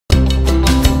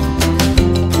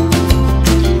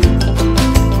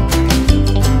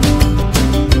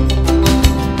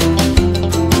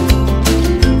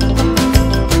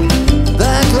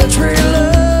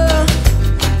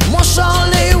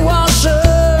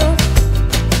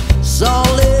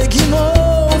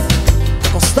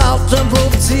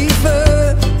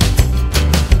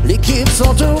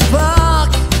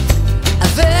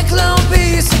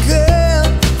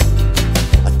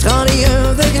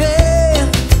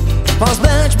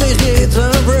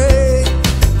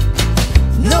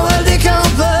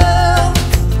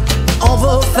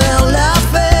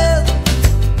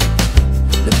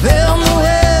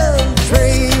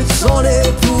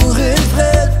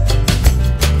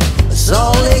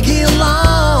Sors les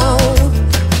guirlandes,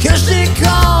 que je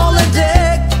décore le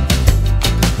deck,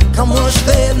 comme moi je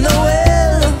fais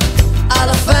Noël à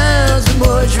la fin du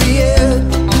mois de juillet.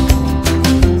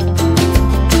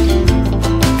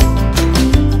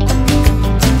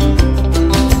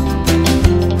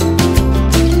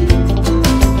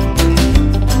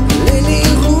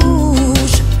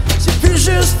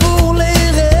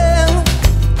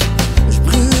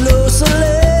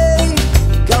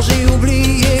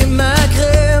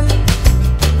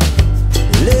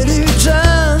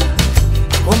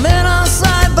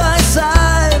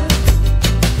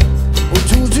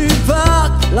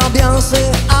 L'ambiance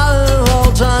est à un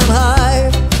all-time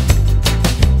high.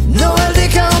 Noël des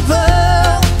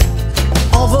campeurs,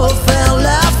 on va faire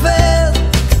la fête.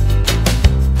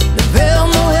 Le Père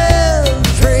Noël,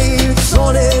 Drake,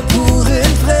 sont les pour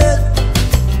une fête.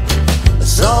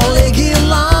 Sors les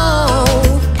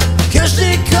guirlandes, que je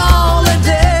décore le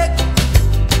deck,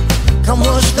 comme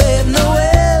moi je fais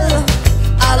Noël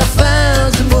à la fin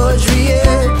du mois de juillet.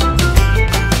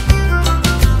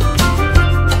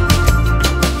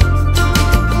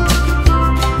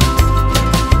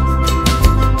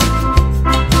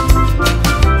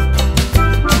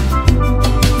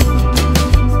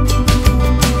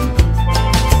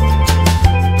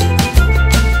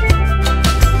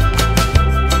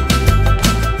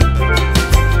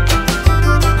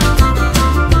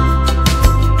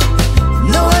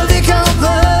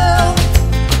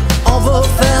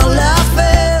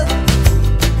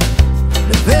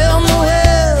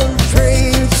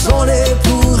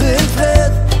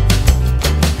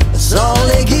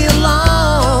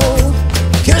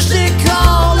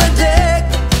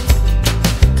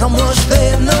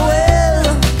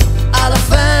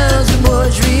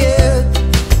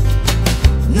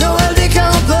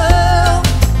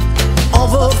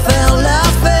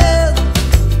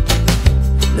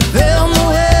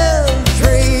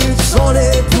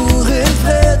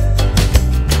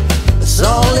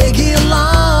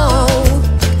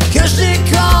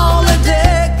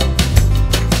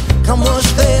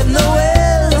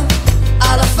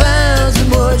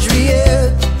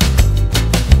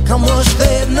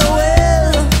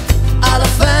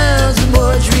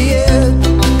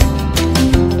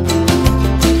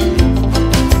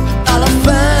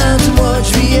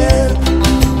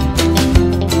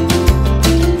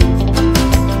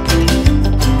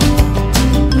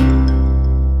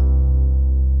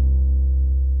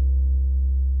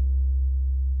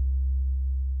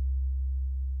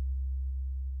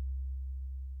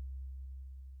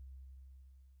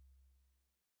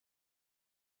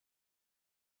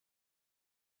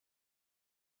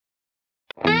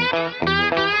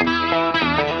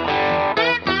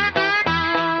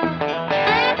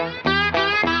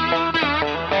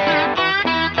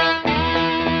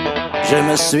 Je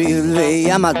me suis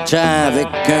levé à matin avec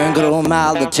un gros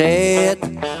mal de tête.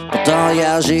 Pourtant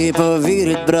hier j'ai pas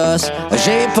viré de brosse,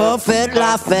 j'ai pas fait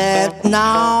la fête,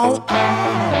 non.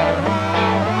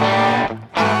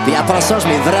 Puis après ça je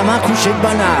m'ai vraiment couché de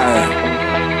bonne heure.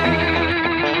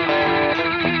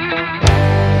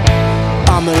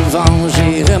 En me levant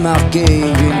j'ai remarqué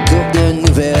une coupe de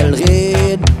nouvelles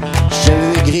rides.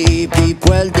 Cheveux gris pis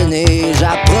poils de nez,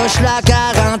 j'approche la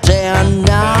quarantaine,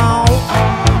 non.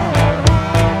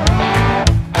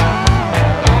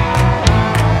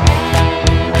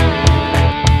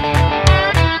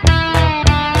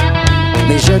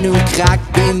 Mes genoux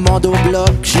craquent pis mon dos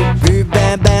bloque, j'suis plus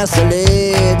ben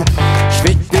solide.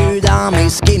 J'fit plus dans mes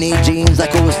skinny jeans à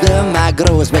cause de ma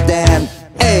grosse bedaine.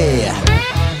 Hey!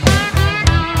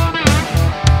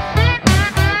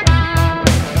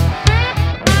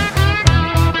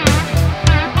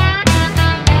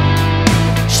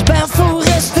 J'espère faut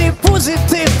rester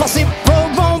positif, parce que c'est pas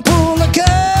bon pour le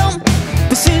cœur.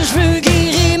 Pis si j'veux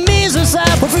guérir mes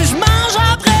ulcères, faut que j'mange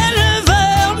après le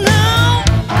verre, non.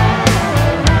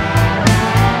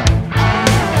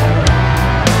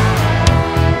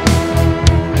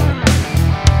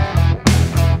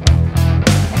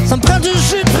 Ça me prend du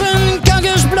jus de prune quand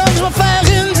que j'bloque, j'vais faire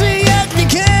une diète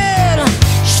liquide.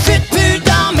 J'fit plus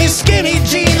dans mes skinny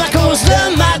jeans à cause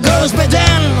de ma grosse bedaine.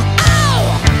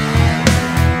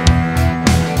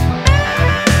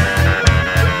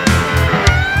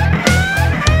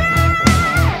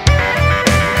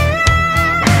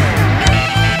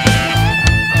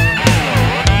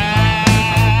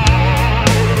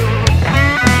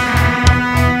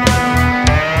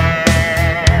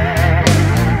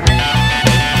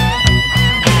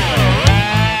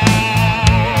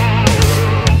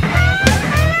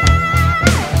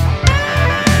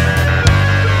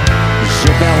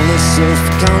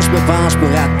 Quand je me penche pour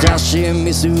attacher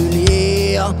mes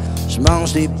souliers, je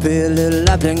mange des pilules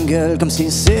à pleine gueule comme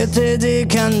si c'était des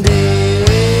candies.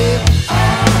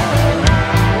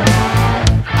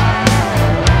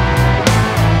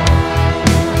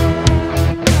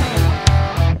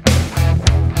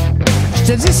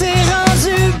 Je te dis c'est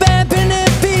rendu ben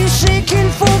pénible, pis je sais qu'il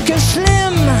faut que je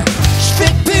slim. Je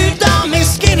fit plus dans mes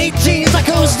skinny jeans à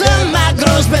cause de ma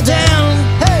grosse bedaine.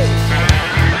 Hey!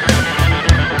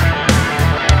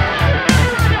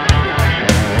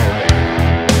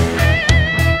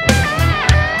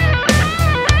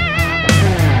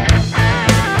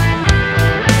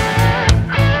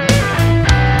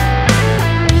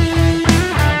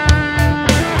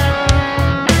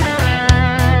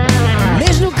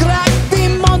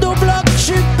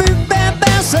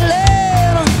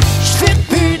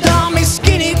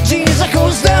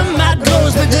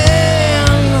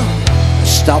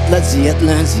 Stop la diète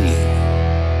lundi.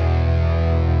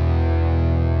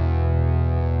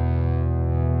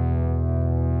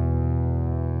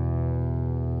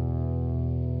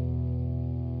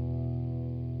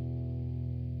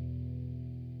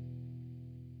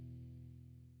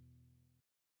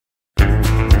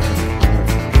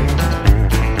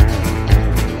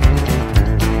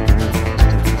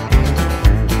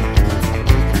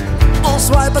 On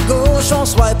swipe à gauche, on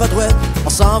swipe à droite, on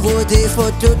s'envoie des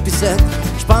photos de pissettes.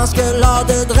 J'pense que l'art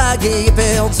de draguer est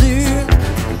perdu.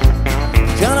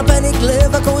 Quand la panique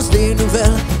lève à cause des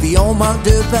nouvelles, puis on manque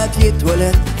de papier de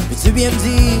toilette. Peux-tu bien me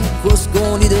dire où ce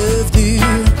qu'on est devenu?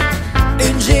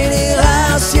 Une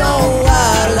génération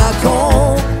à la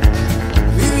con,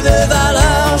 plus de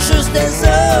valeur, juste des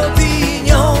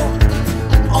opinions.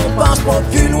 On pense pas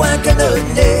plus loin que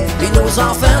notre nez, puis nos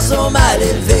enfants sont mal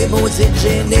élevés. Maudite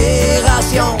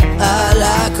génération à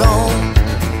la con.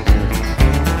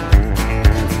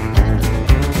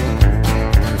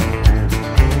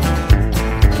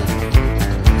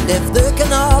 Lèvres de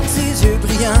canard, petits yeux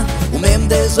brillants, ou même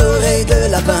des oreilles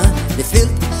de lapin. Les filtres,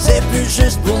 c'est plus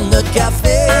juste pour notre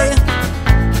café.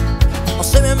 On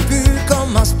sait même plus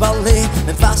comment se parler,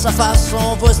 même face à face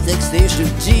on va se texter. Je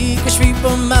te dis que je suis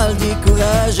pas mal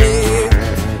découragé.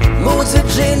 Maudite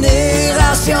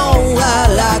génération à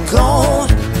la con,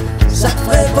 ça te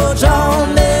ferait pas de genre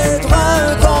mettre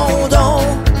un condom.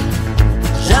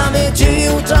 Jamais tu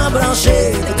autant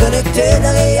branché, déconnecté de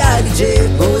la réalité.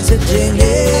 Maudite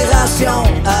génération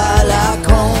à la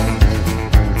con.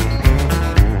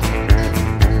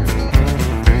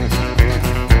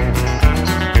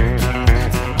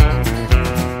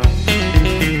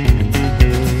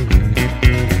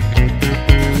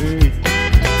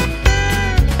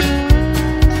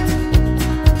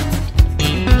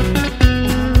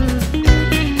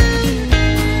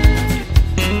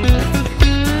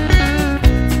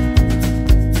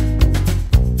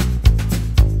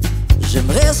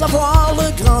 J'aimerais savoir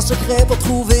le grand secret pour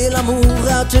trouver l'amour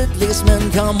à toutes les semaines.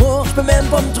 Quand moi, je peux même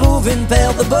pas me trouver une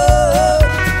paire de bas.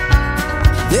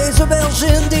 Des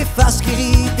aubergines, des faces qui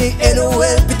rient, des LOL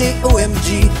pis des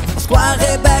OMG. On se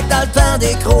croirait back dans le temps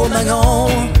des Cro-Magnons.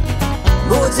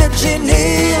 Maudite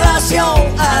génération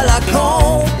à la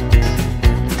con.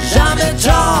 Jamais de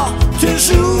genre,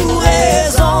 toujours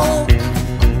raison.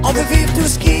 On veut vivre tout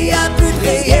ce qui a plus de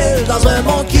réel dans un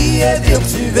monde qui est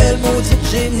virtuel.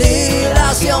 Maudite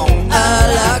génération à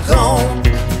la con.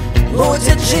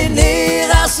 Maudite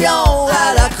génération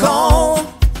à la con.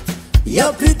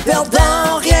 Y'a plus de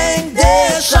perdants, rien que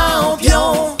des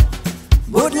champions.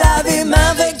 Bout de laver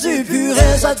main avec du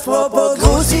purée, ça te fera pas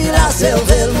grossir la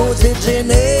cervelle. Maudite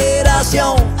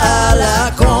génération à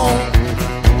la con.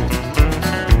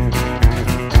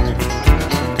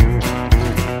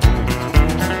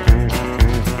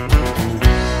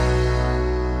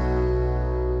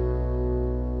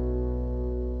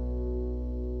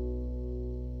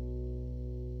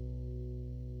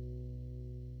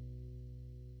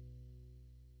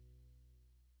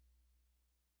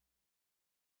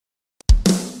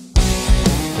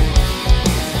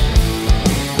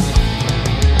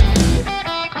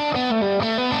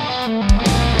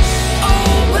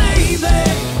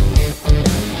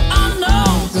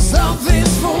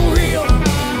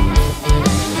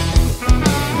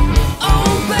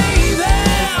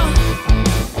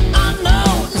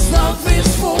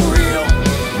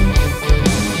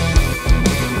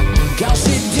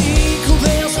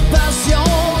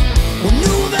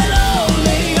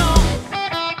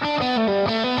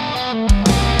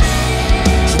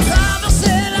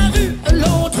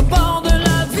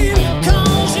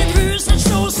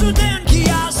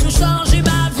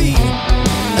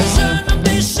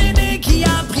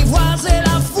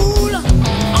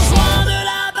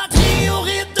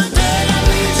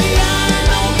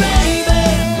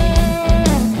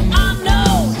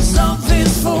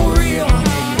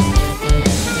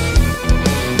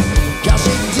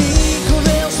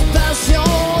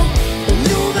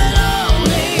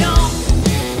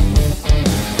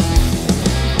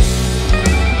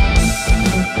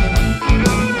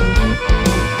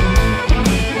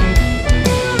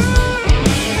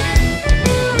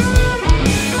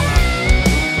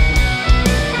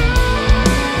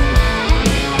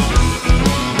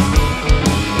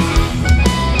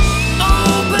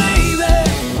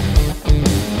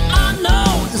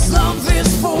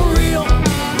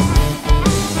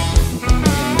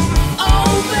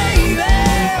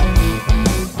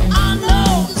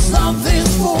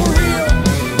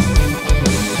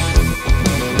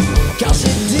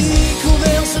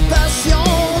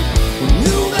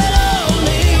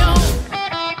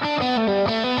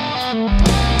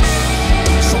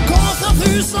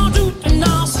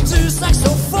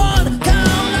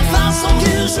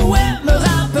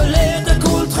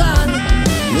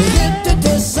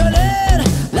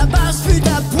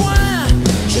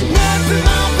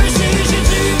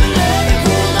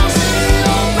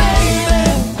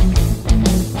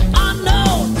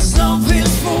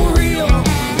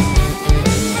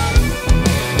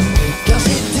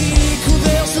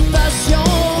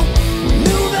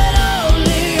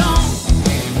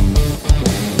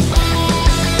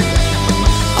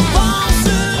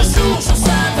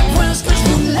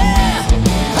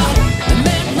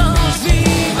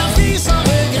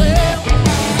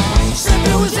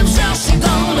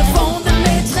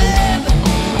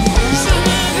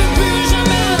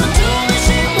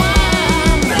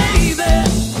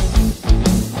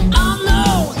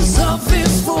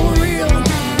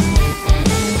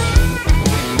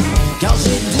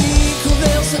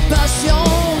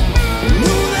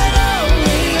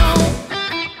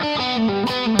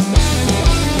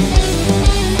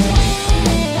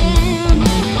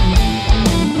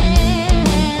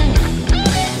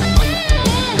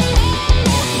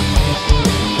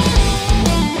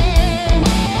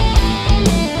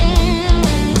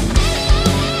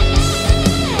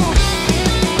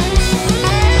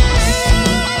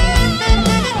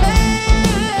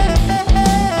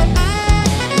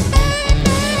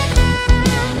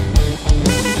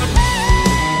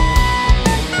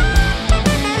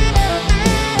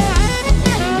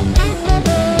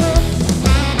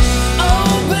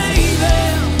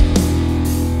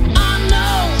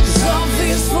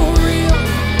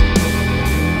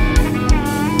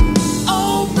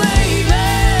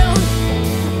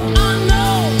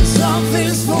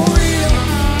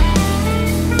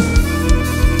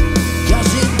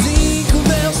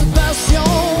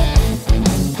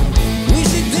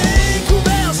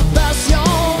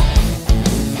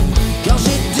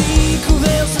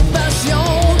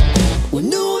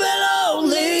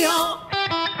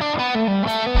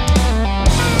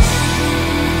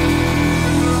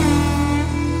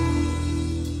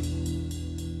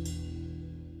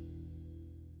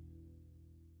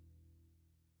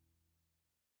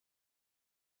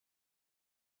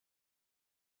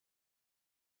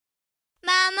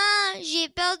 J'ai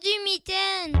perdu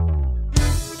mitaine.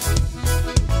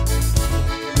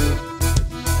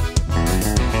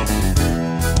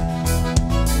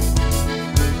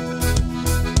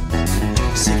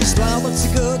 C'est l'histoire d'un petit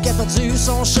gars qui a perdu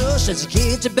son chat. Je te dis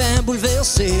qu'il était ben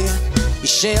bouleversé. Il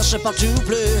cherche partout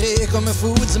pleurer comme un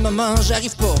fou. Dis maman,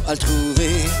 j'arrive pas à le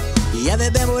trouver. Il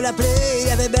avait ben beau l'appeler,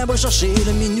 il avait ben beau chercher.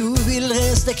 Le minou, il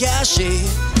restait caché.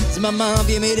 Dis maman,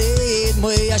 viens m'aider,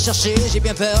 aide-moi à chercher. J'ai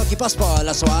bien peur qu'il passe pas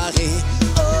la soirée.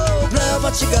 Oh, pleure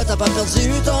pas petit gars, t'as pas perdu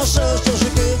ton chat. Je te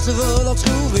jure que tu vas le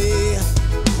retrouver.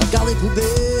 Regarde les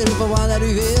poubelles, va voir la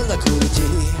ruelle d'à côté.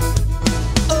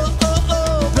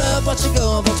 Pleure pas, petit gars,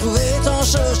 on va trouver ton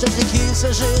chat. Je te dis qu'il sait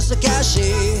juste se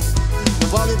cacher. Va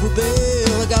voir les poupées,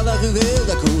 regarde la ruelle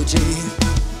d'à côté.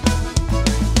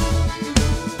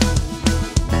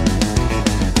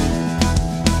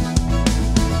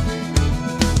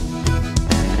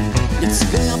 Le petit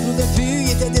gars en pouvait plus,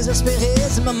 il était désespéré.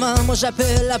 Dis maman, moi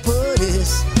j'appelle la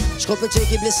police. Je crois que le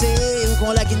tchèque est blessé ou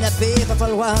qu'on l'a kidnappé. Va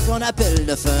falloir qu'on appelle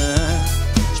le fin.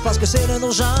 Je pense que c'est une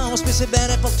urgence, mais c'est bien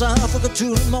important. Faut que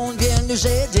tout le monde vienne nous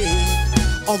aider.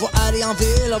 On va aller en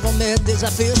ville, on va mettre des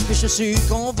affiches, puis je suis sûr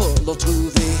qu'on va le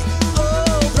retrouver. Oh,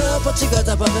 pleure petit gars,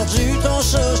 t'as pas perdu ton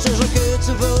chat. Je te jure que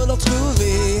tu vas le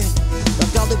retrouver.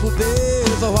 Regarde les poupées,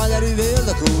 va voir la ruelle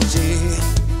d'à côté.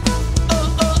 Oh,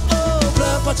 oh, oh,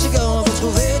 pleure petit gars, on va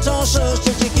trouver ton chat. Je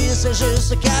te dis qu'il sait juste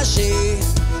se cacher.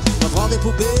 Va voir des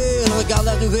poupées, regarde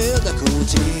la ruelle d'à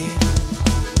côté.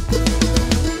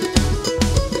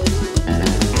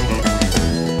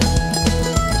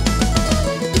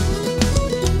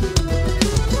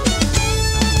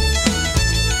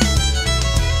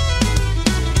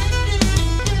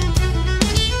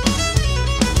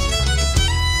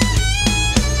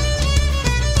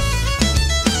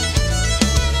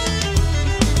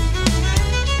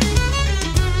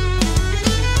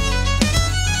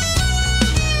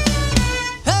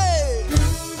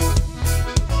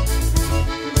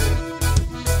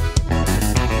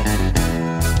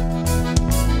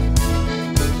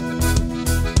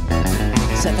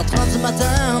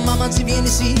 Maman dit viens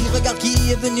ici, regarde qui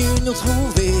est venu nous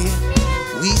trouver.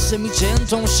 Oui, c'est Mitaine,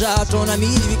 ton chat, ton ami,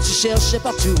 lui que tu cherchais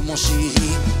partout, mon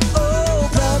chéri. Oh,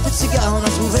 pleure petit gars, on a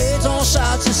trouvé ton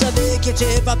chat, tu savais qu'il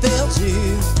était pas perdu.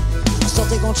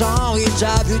 Sortez content, il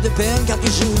t'a plus de peine car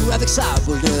il joue avec sa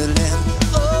boule de laine.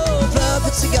 Oh, pleure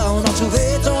petit gars, on a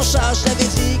trouvé ton chat, je t'avais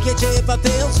dit qu'il était pas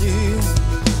perdu.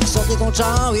 Sortez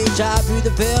content, il t'a plus de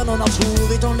peine, on a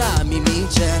trouvé ton ami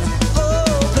Mitaine.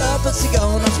 Pleure petit gars,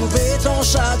 on a trouvé ton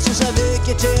chat, tu savais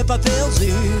qu'il était pas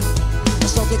perdu.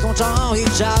 Sortez content, il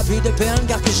t'a plus de peine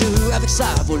car il joue avec sa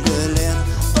boule de laine.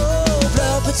 Oh,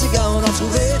 pleure petit gars, on a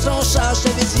trouvé ton chat, je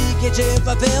t'avais dit qu'il était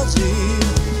pas perdu.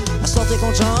 Sortez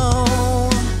content,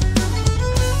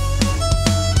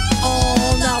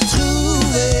 on a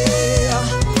retrouvé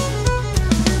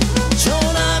ton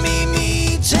ami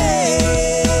Mitaine.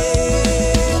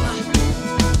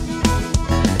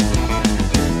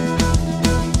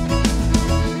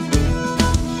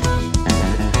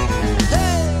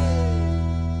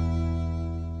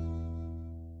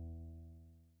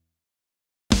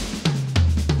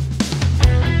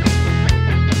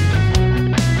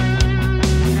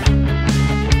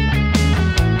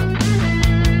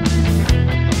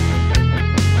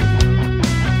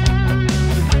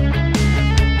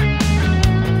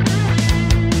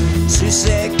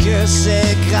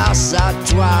 C'est grâce à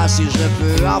toi si je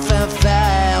peux enfin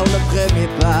faire le premier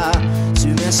pas. Tu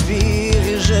m'inspires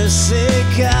et je sais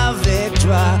qu'avec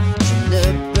toi je ne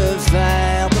peux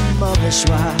faire de mauvais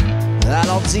choix.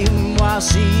 Alors dis-moi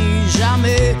si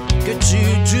jamais que tu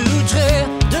douterais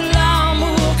de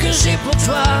l'amour que j'ai pour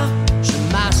toi. Je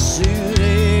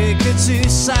m'assurerai que tu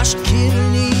saches qu'il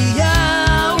n'y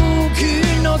a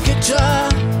aucune autre que toi.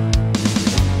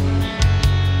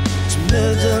 Tu me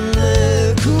donnes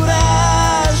le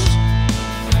courage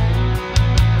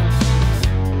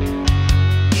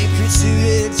et puis tu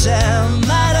éteins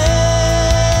ma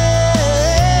rage.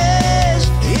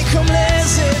 Et comme les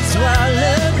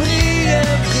étoiles brillent,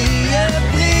 brillent,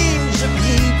 brillent, je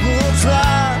brille pour toi.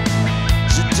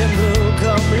 Je t'aime beau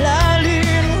comme la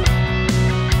lune,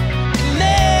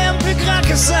 même plus grand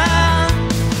que ça.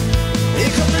 Et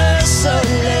comme le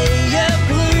soleil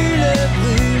brûle,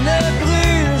 brûle,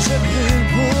 brûle, je brûle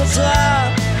pour toi.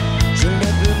 Je ne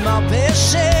peux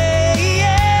m'empêcher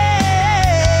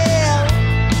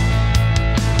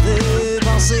de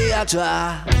penser à toi.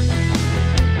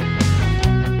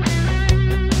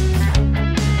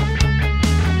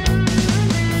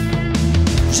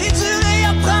 J'ai dû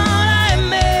réapprendre à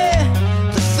aimer,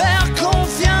 te faire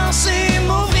confiance et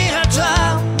m'ouvrir à toi.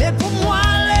 Mais pour moi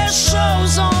les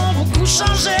choses ont beaucoup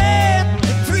changé.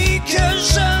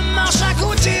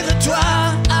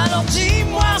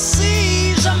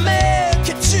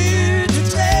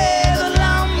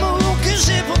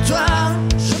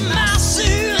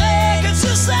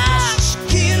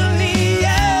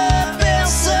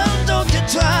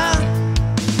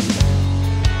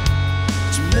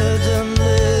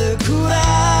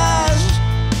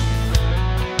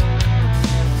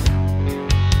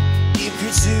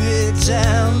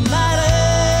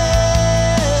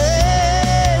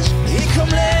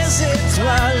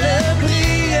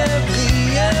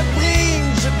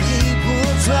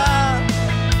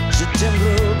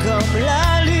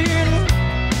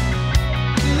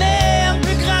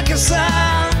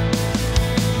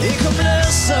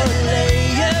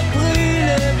 soleil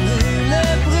brûle, brûle,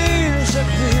 brûle, je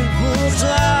brûle pour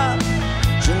toi.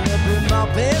 Je ne peux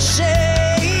m'empêcher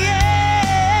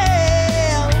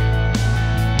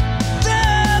de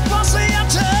penser à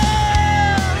toi.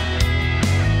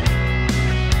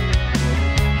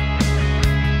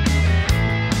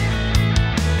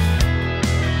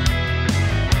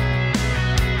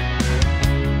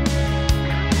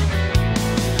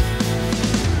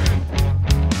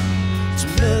 Tu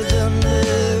me donnes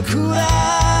le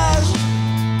courage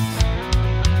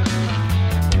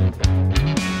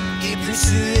et plus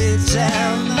tu es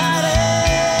un malaise.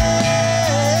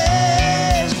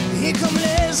 Et comme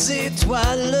les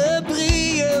étoiles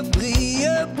brillent,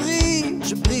 brillent, brillent,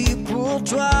 je brille pour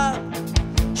toi.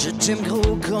 Je t'aime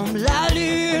gros comme la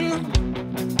lune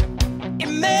et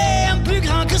même plus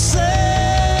grand que ça.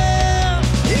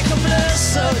 Et comme le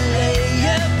soleil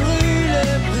brûle,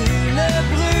 brûle,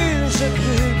 brûle, je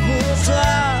brûle pour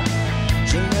toi.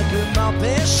 Je ne peux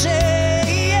m'empêcher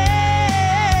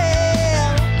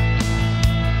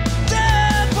de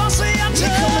penser à toi. Et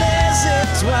comme les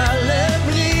étoiles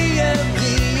brillent,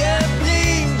 brillent,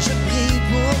 brillent, je brille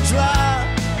pour toi.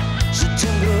 Je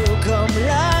t'aime gros comme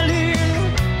la lune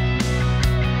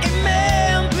et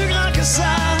même plus grand que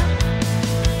ça.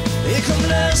 Et comme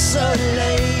le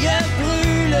soleil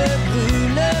brûle,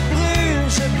 brûle, brûle,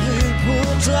 je brûle pour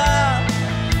toi.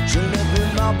 Je ne peux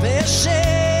m'empêcher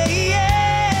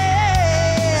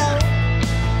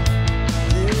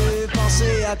de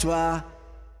penser à toi.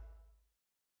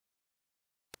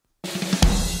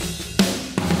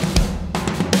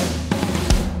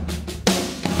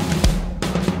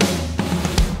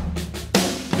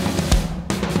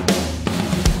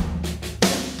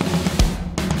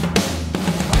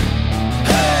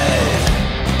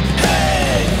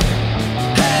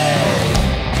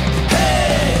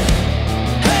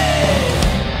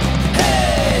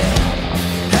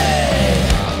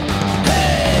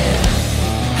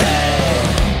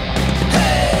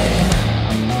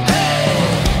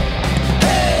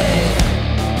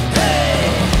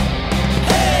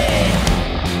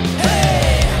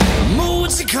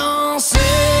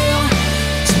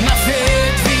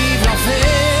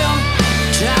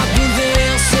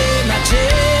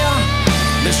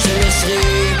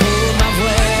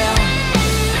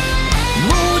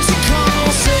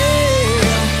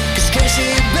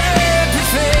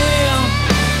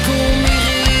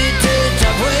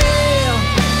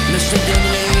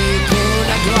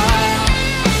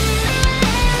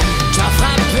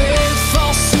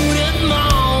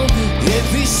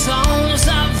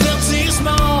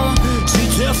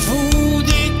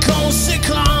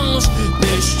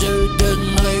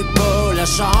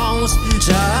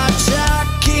 T'as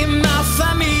attaqué ma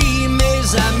famille, mes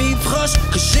amis proches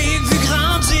que j'ai vu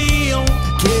grandir.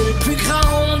 T'es le plus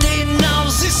grand des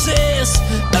narcisses,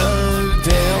 un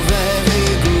pervers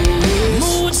égoïste.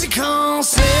 Maudit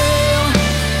cancer,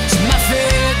 tu m'as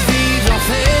fait vivre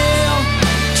l'enfer.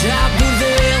 T'as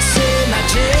bouleversé ma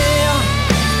terre,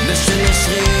 mais je te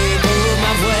laisserai pour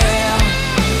m'avoir.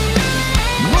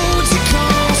 Maudit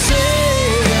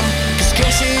cancer, qu'est-ce que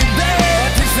j'ai bien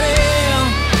pu faire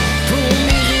pour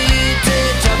mériter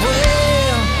ta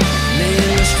voix, mais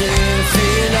là je te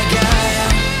fais la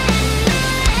guerre.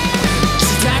 Tu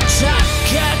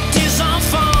t'attaques à tes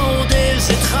enfants, des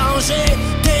étrangers,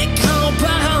 des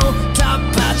grands-parents. T'as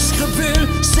pas de scrupules,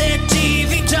 c'est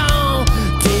évident.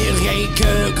 T'es rien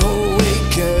que gros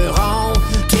écœurant.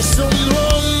 T'es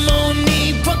sournois, mon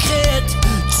hypocrite.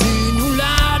 Tu nous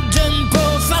la donnes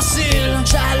pas facile.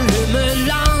 J'allume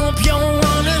lampion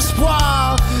en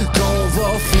espoir qu'on va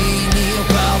finir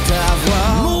par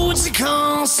t'avoir. Maudit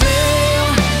cancer,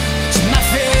 tu m'as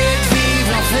fait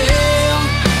vivre l'enfer.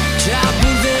 T'as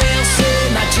bouleversé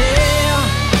ma terre,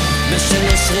 mais je te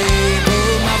laisserai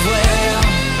pour m'avoir.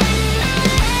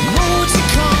 Maudit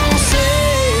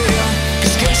cancer,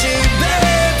 qu'est-ce que j'ai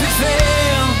bien pu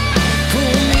faire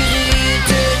pour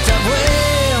mériter ta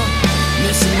voix,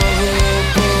 mais c'est mauvais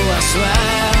pour asseoir.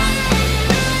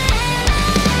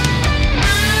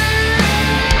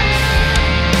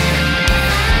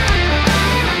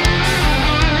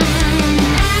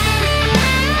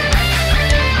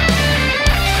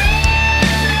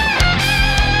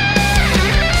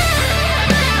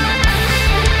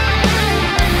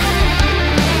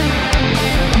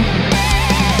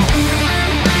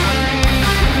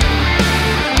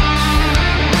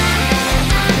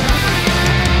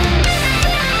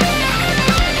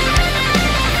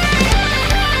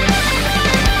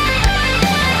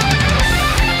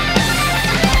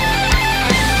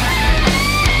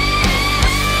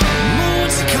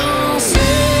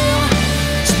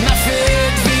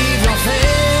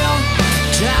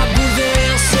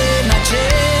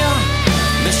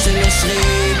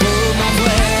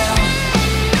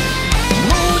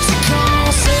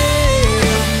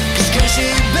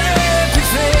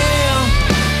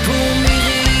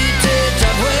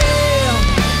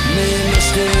 mais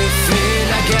je t'ai fait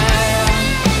la guerre.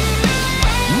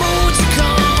 Maudit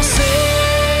cancer.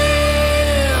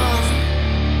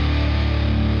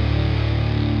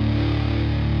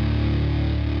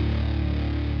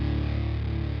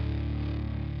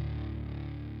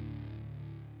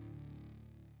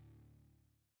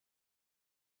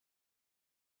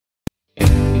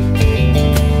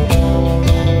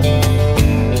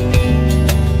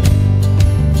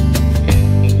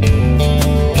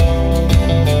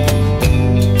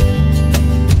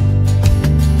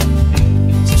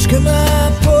 Que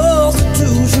ma porte est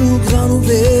toujours grande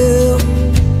ouverte.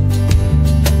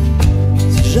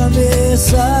 Si jamais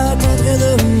ça tenterait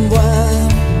de me voir,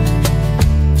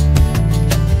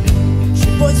 je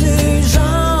suis pas du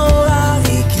genre à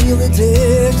écrire des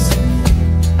textes.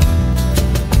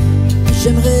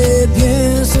 J'aimerais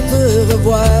bien se te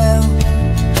revoir.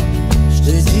 Je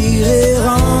te dirais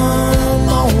rends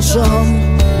mon chum.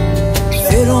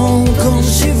 Fait longtemps que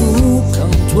chez vous,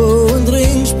 prends-toi un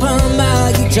drink, j'prends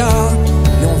ma guitare.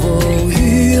 Et on va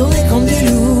hurler comme des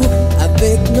loups,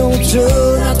 avec nos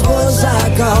tunes à 3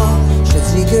 accords. Je te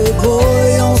dis que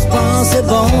boy, on se pensait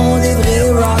bon, des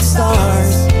vrais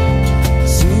rockstars.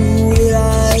 Sous les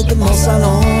lights de mon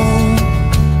salon,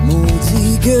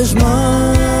 maudit que je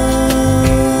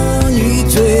m'ennuie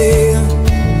tuer.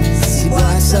 Si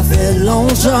bas que ça fait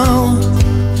longtemps,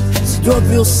 tu dois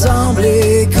plus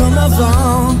ressembler comme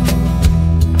avant.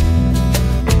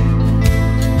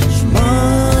 Je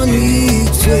m'ennuie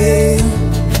de tuer,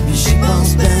 puis j'y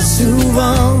pense bien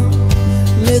souvent.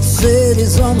 Mais tu sais,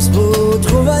 les hommes c'est pas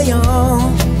trop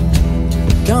vaillant.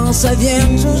 Quand ça vient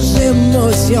aux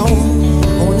émotions,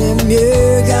 on aime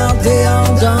mieux garder en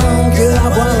dedans que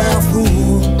avoir l'air fou.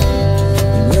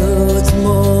 Là,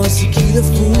 dis-moi, c'est qui le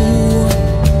fou?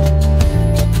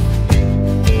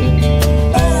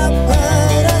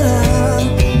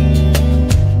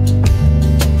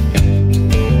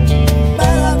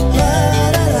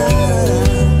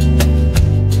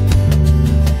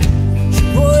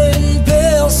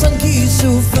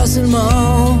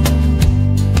 Facilement,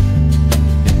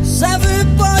 ça veut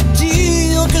pas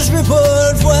dire que je veux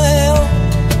pas le voir.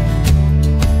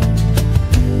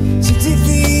 C'est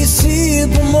difficile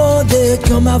pour moi d'être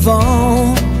comme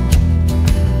avant.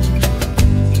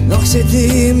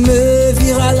 L'anxiété me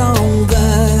vire à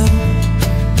l'envers.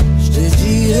 Je te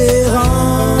dirais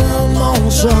rends mon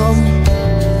chum.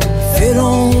 Fais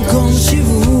long comme chez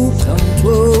vous,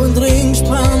 prends-toi un drink,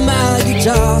 j'prends ma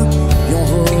guitare. Et on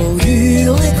va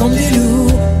hurler comme des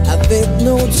loups, avec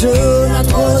nos tunes à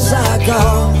 3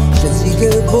 accords. Je te dis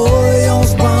que boy, on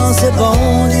se pensait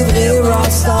bon, des vrais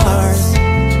rockstars.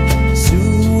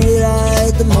 Sous les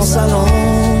lights de mon salon,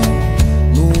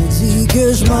 maudit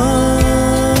que je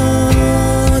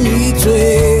m'ennuie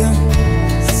tuer.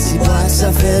 Si bas que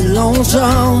ça fait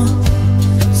longtemps,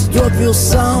 tu dois plus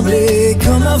ressembler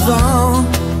comme avant.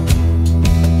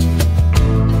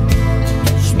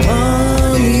 Je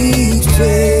m'ennuie de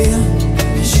tuer,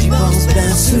 j'y pense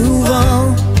bien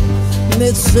souvent.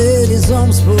 Mais tu sais, les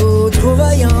hommes c'est pas trop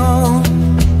vaillant.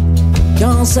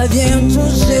 Quand ça vient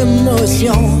aux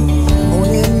émotions, on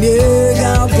aime mieux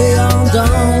garder en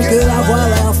dedans que d'avoir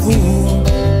l'air fou.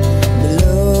 Mais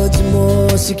là, dis-moi,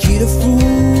 c'est qui le fou?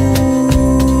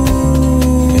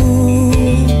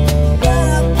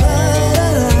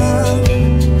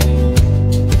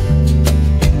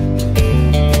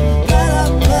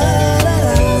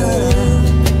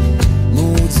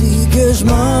 Je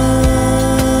m'ennuie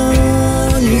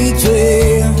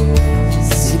tuer.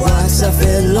 Si bas que ça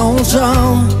fait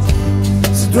longtemps,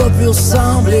 tu dois plus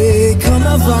ressembler comme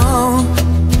avant.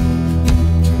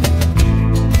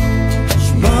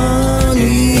 Je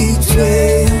m'ennuie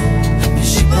tuer, puis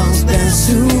j'y pense bien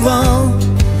souvent.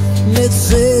 Mais tu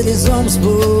sais, les hommes c'est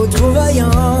pas trop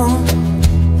vaillant.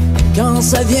 Quand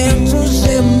ça vient aux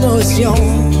émotions,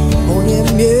 on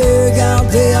aime mieux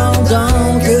garder en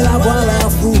dedans que d'avoir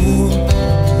l'air fou.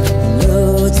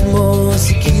 Là, dis-moi,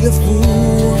 c'est qui le fou?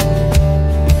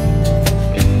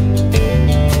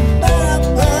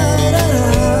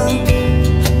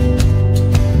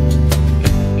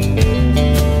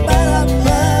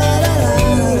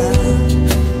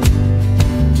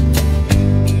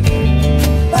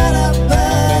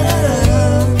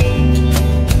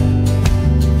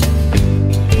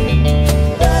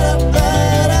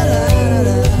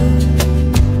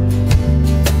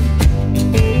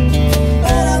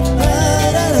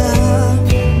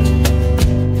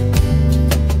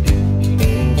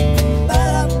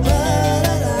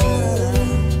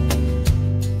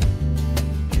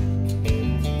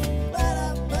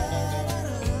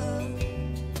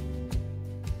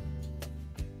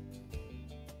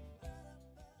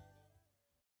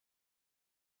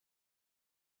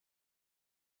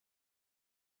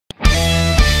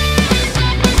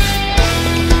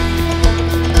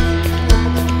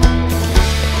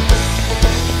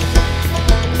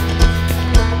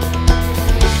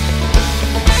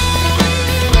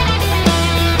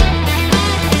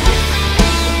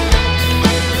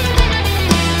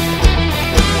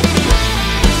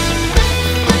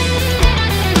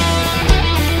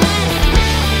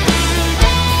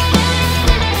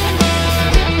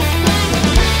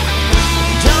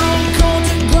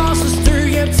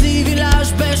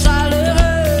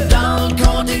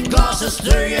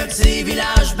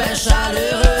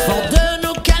 chaleureux. Fort de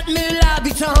nos 4000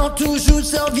 habitants, toujours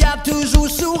serviable, toujours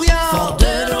souriant. Fort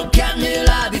de nos 4000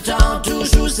 habitants,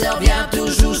 toujours serviable,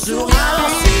 toujours souriant.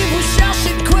 Alors si vous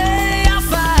cherchez de quoi à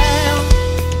faire,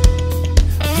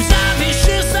 vous avez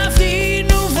juste à venir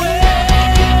nous voir.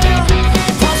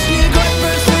 Parce que les gars de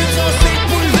Buzzford sont faits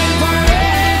pour lever le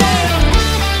barrel.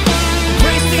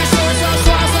 Brace tes shorts, ce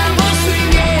soir ça va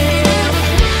swinguer.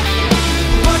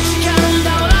 Pas de chicane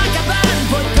dans la cabane,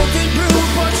 pas de petit brew,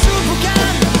 pas de chou-boucan.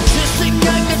 Juste une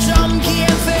gang de chums qui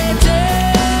aiment fêter.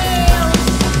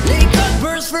 Les gars de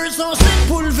Buzzford sont faits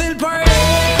pour lever le barrel.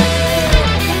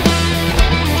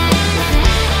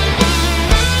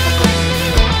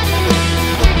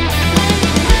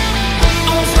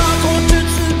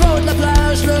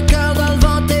 Le cœur dans le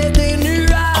vent et des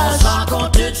nuages. On se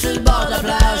rencontre sur le bord de la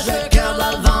plage. Le cœur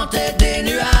dans le vent et des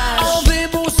nuages. On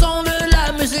vibre au son de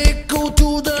la musique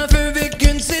autour d'un feu avec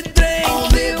une petite drink. On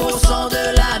vibre au son de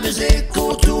la musique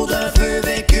autour d'un feu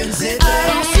avec une petite drink.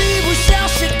 Alors si vous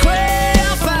cherchez de quoi à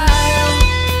faire,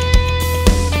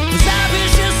 vous avez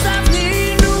juste à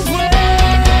venir nous voir.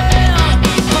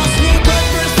 Parce que les gars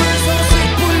de Buzzford sont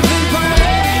faits pour lever le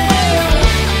barrel.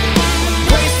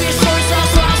 Brace tes shorts, ce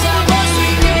soir ça va.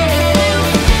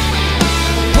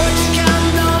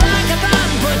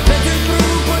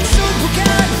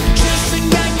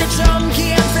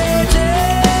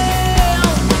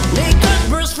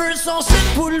 Sont faits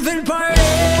pour lever le barrel.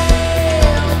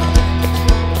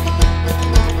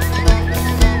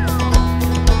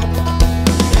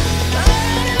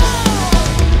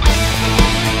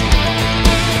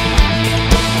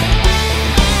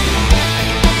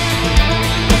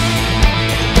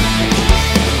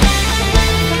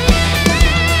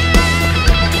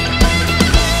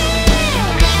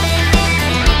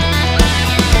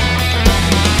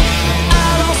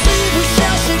 Alors si vous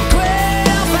cherchez quoi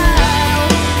à faire,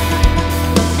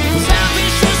 vous avez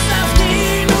juste à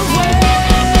venir nous voir.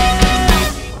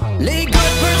 Les gars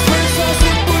de Buzzford sont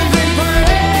faits pour lever le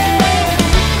barrel.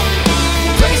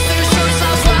 Brace tes shorts, ce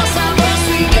soir ça va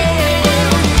swinguer.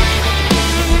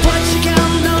 Pas de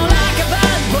chicane dans la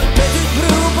cabane, pas de petit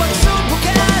brew, pas de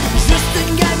chou-boucan. Juste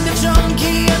une gang de chums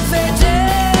qui aiment fêter.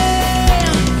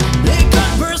 Les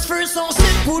gars de Buzzford sont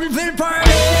faits pour lever le barrel.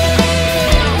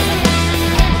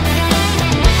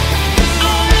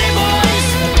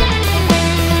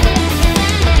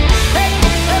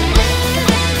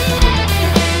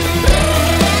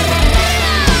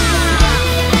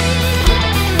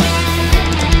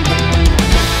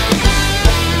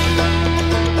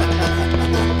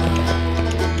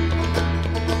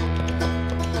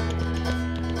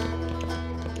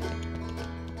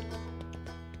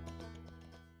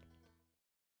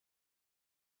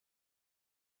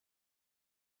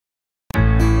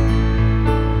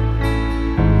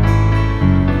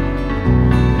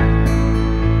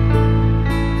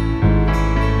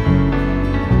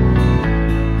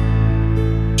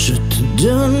 Je te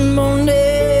donne mon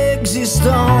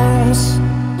existence.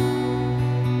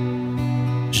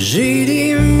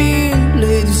 J'élimine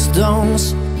les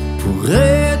distances pour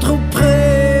être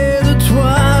auprès de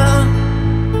toi.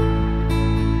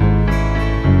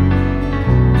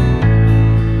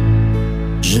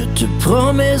 Je te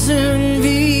promets une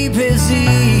vie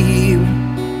paisible,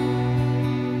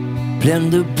 pleine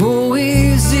de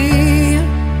poésie,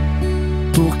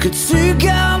 pour que tu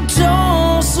gardes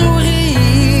ton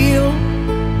sourire.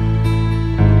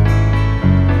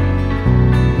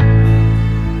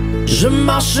 Je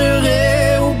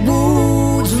marcherai au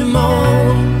bout du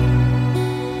monde,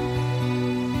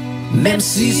 même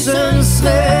si ce ne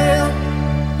serait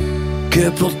que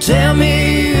pour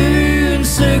t'aimer une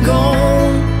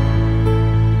seconde.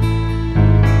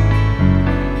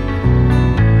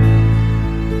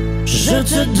 Je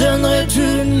te donnerai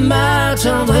toute ma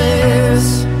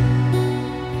tendresse,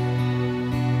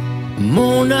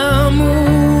 mon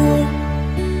amour.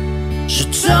 Je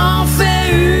t'en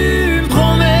fais une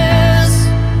promesse.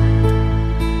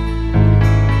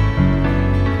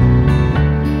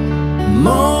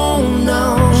 Mon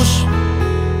ange,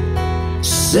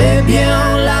 c'est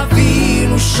bien, la vie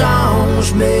nous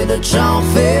change, mais ne t'en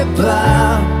fais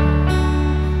pas,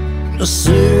 je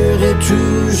serai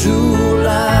toujours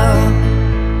là.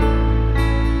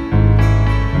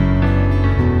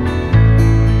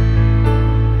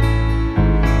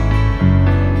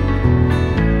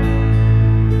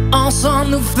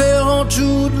 Ensemble nous ferons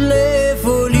toutes les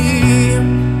folies,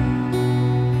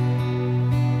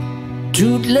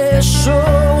 toutes les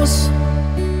choses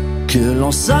que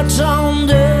l'on s'attend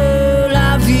de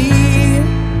la vie.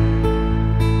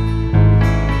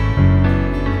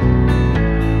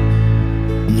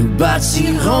 Nous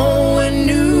bâtirons un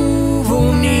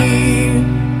nouveau nid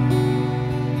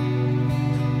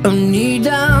un nid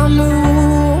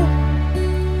d'amour,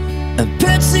 un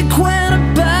petit coin de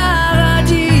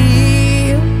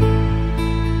paradis.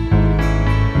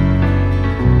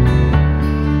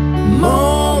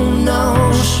 Mon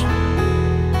ange,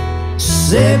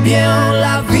 c'est bien,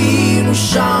 la vie nous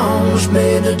change,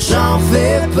 mais ne t'en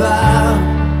fais pas,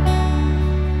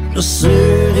 je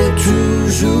serai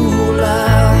toujours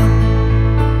là.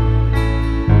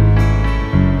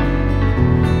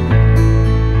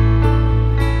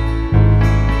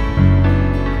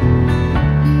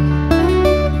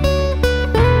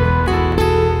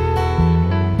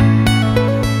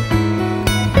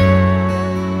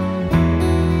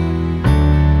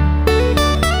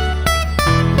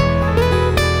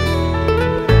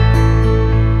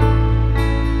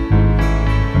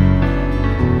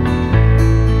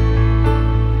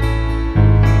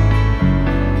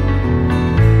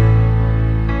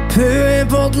 Peu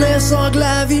importe les sorts que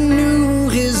la vie nous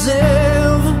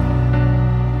réserve,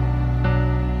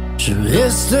 je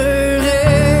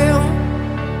resterai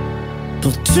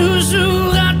pour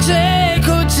toujours à tes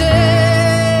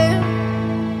côtés.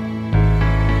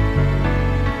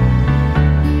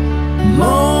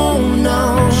 Mon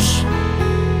ange,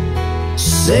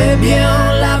 c'est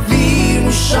bien, la vie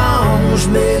nous change,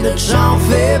 mais ne t'en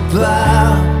fais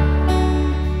pas,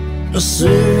 je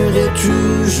serai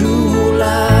toujours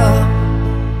là.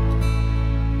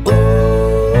 Oh,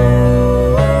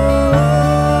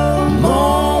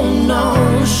 mon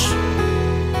ange,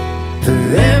 peu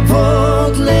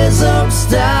importe les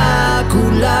obstacles ou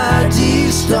la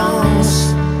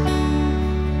distance,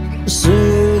 je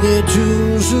serai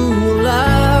toujours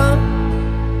là,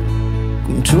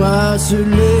 comme toi tu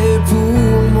l'es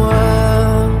pour moi.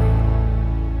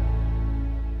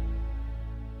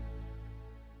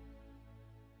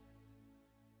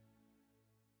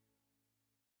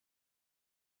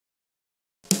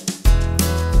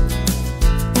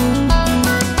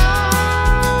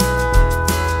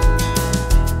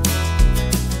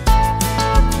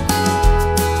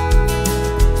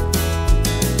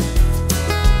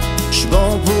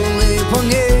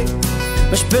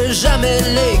 Mais je peux jamais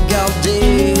les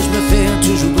garder, je me fais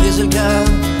toujours briser le cœur.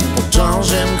 Pourtant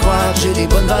j'aime croire que j'ai des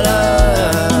bonnes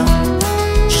valeurs.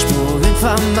 Juste pour une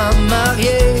femme à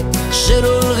marier, j'ai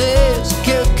le risque,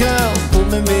 quelqu'un pour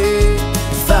m'aimer,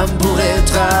 une femme pour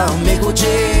être à mes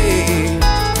côtés,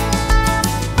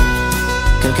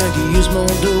 quelqu'un qui use mon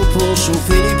dos pour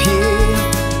chauffer les pieds.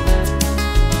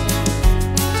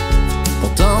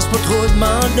 Pourtant c'est pas trop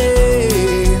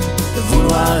demander de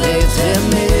vouloir être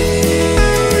aimé.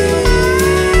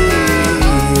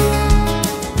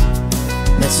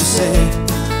 Tu sais,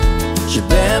 j'ai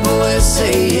bien beau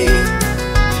essayer,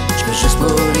 je peux juste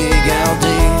pas les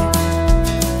garder.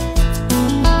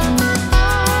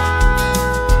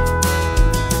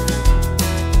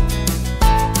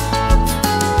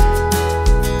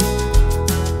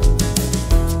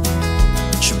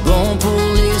 Je suis bon pour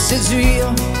les séduire,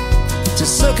 c'est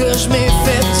ça que je m'ai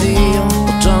fait dire.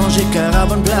 Pourtant j'ai le cœur à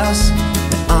bonne place,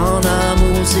 mais en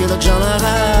amour c'est là que j'en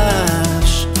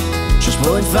arrache. Juste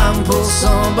pour une femme pour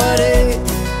s'emballer,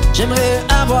 j'aimerais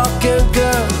avoir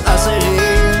quelqu'un à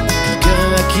serrer,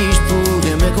 quelqu'un à qui je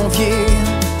pourrais me confier,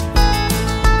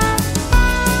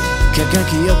 quelqu'un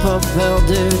qui a pas peur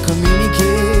de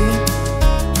communiquer.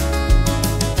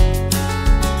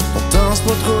 Pourtant c'est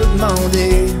pas trop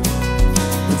demander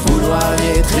de vouloir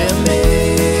être aimé.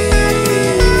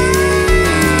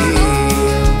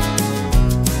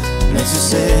 Mais tu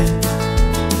sais,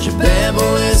 j'ai bien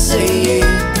beau essayer,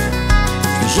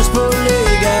 juste pour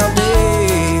les garder.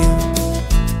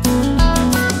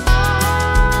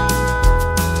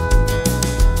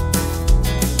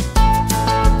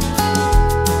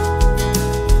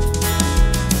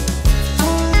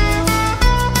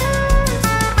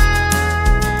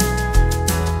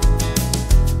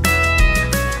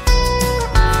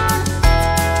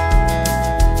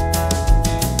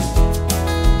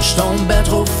 Je tombe bien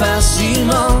trop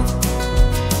facilement,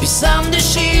 puis ça me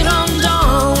déchire en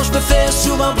dedans. Je me fais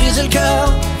souvent briser le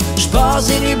cœur, je passe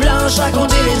des nuits blanches à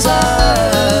compter les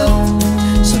heures.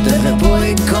 Ça devrait pas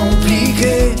être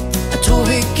compliqué à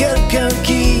trouver quelqu'un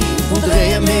qui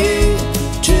voudrait aimer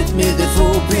tous mes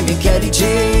défauts puis mes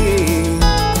qualités,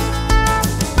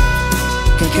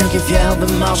 quelqu'un qui est fier de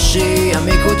marcher à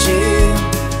mes côtés.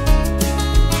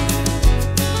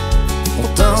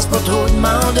 Pourtant c'est pas trop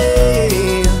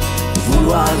demander de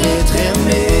vouloir être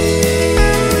aimé.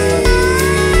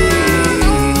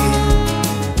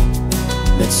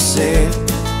 Mais tu sais,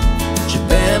 j'ai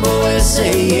bien beau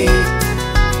essayer,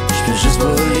 je peux juste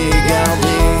pas les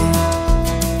garder.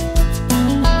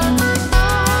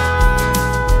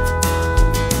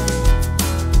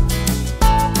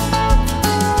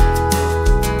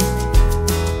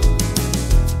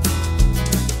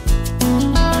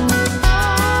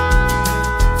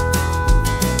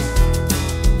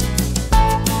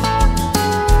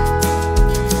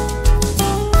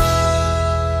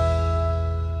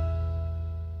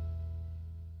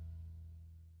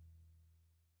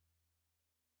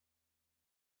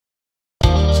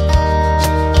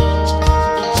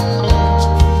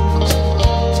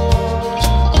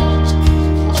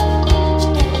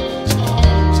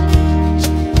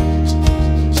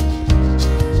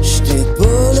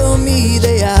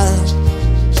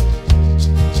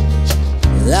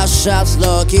 chasse,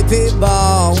 l'hockey, puis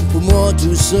bar. Pour moi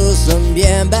tout ça sonne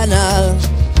bien banal.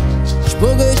 J'suis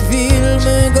pas gars de ville,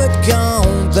 mais gars de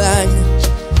campagne.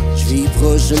 J'vis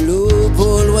proche de l'eau,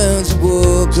 pas loin du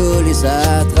bois, collé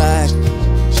sa traque.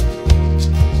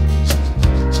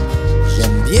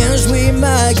 J'aime bien jouer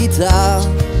ma guitare.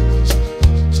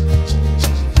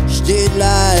 J'étais de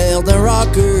l'air d'un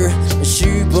rocker, mais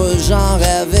j'suis pas le genre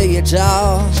à veiller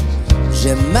tard.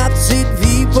 J'aime ma petite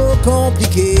vie pas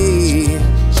compliquée.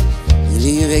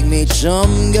 Lire avec mes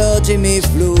chums, gâter mes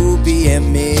flots, pis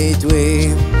aimer toi.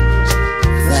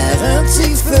 Faire un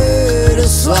petit feu le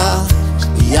soir,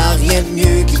 y'a rien de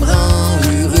mieux qui me rend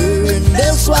heureux. Une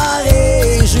belle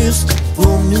soirée juste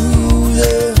pour nous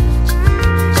deux.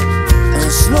 Un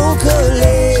slow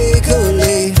collé,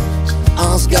 collé,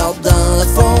 on se garde dans le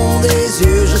fond des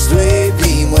yeux. Juste toi et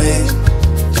puis moi,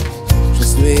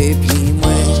 juste toi et puis moi.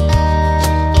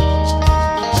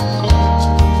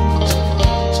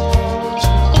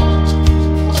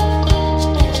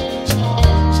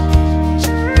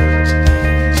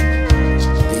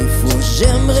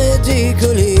 J'aimerais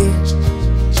décoller,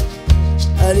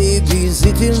 aller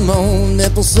visiter le monde, mais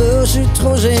pour ça je suis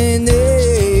trop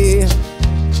gêné.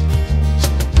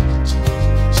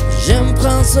 J'aime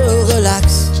prendre ça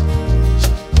relax,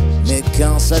 mais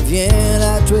quand ça vient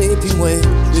là, toi et puis moi,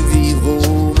 je veux vivre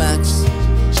au max.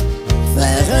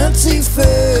 Faire un petit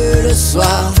feu le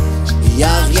soir,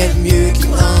 y'a rien de mieux qui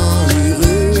me rend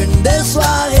heureux. Une belle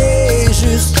soirée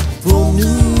juste pour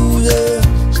nous deux.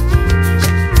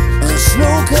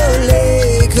 Slow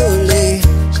collé, collé,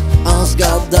 on se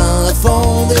garde dans le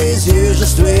fond des yeux.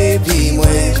 Juste toi et puis moi,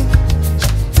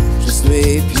 juste toi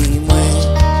et puis moi.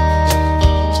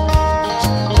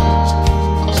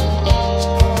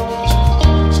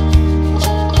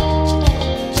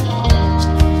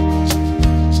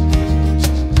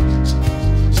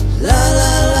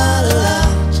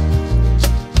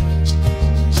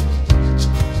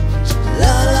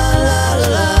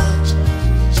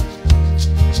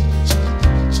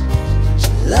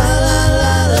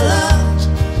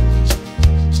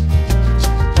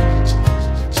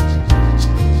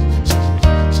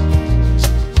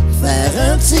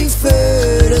 Petit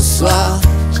feu le soir,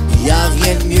 y'a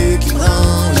rien de mieux qui me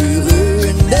rend heureux.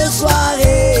 Une belle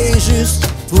soirée juste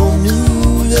pour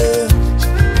nous deux.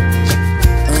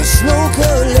 Un slow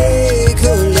collé,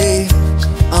 collé,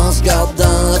 on se garde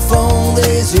dans le fond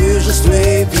des yeux. Juste toi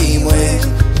et puis moi,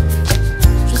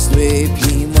 juste toi et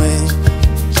puis moi.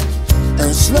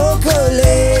 Un slow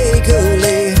collé,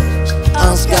 collé,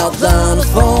 on se garde dans le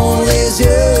fond des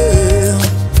yeux.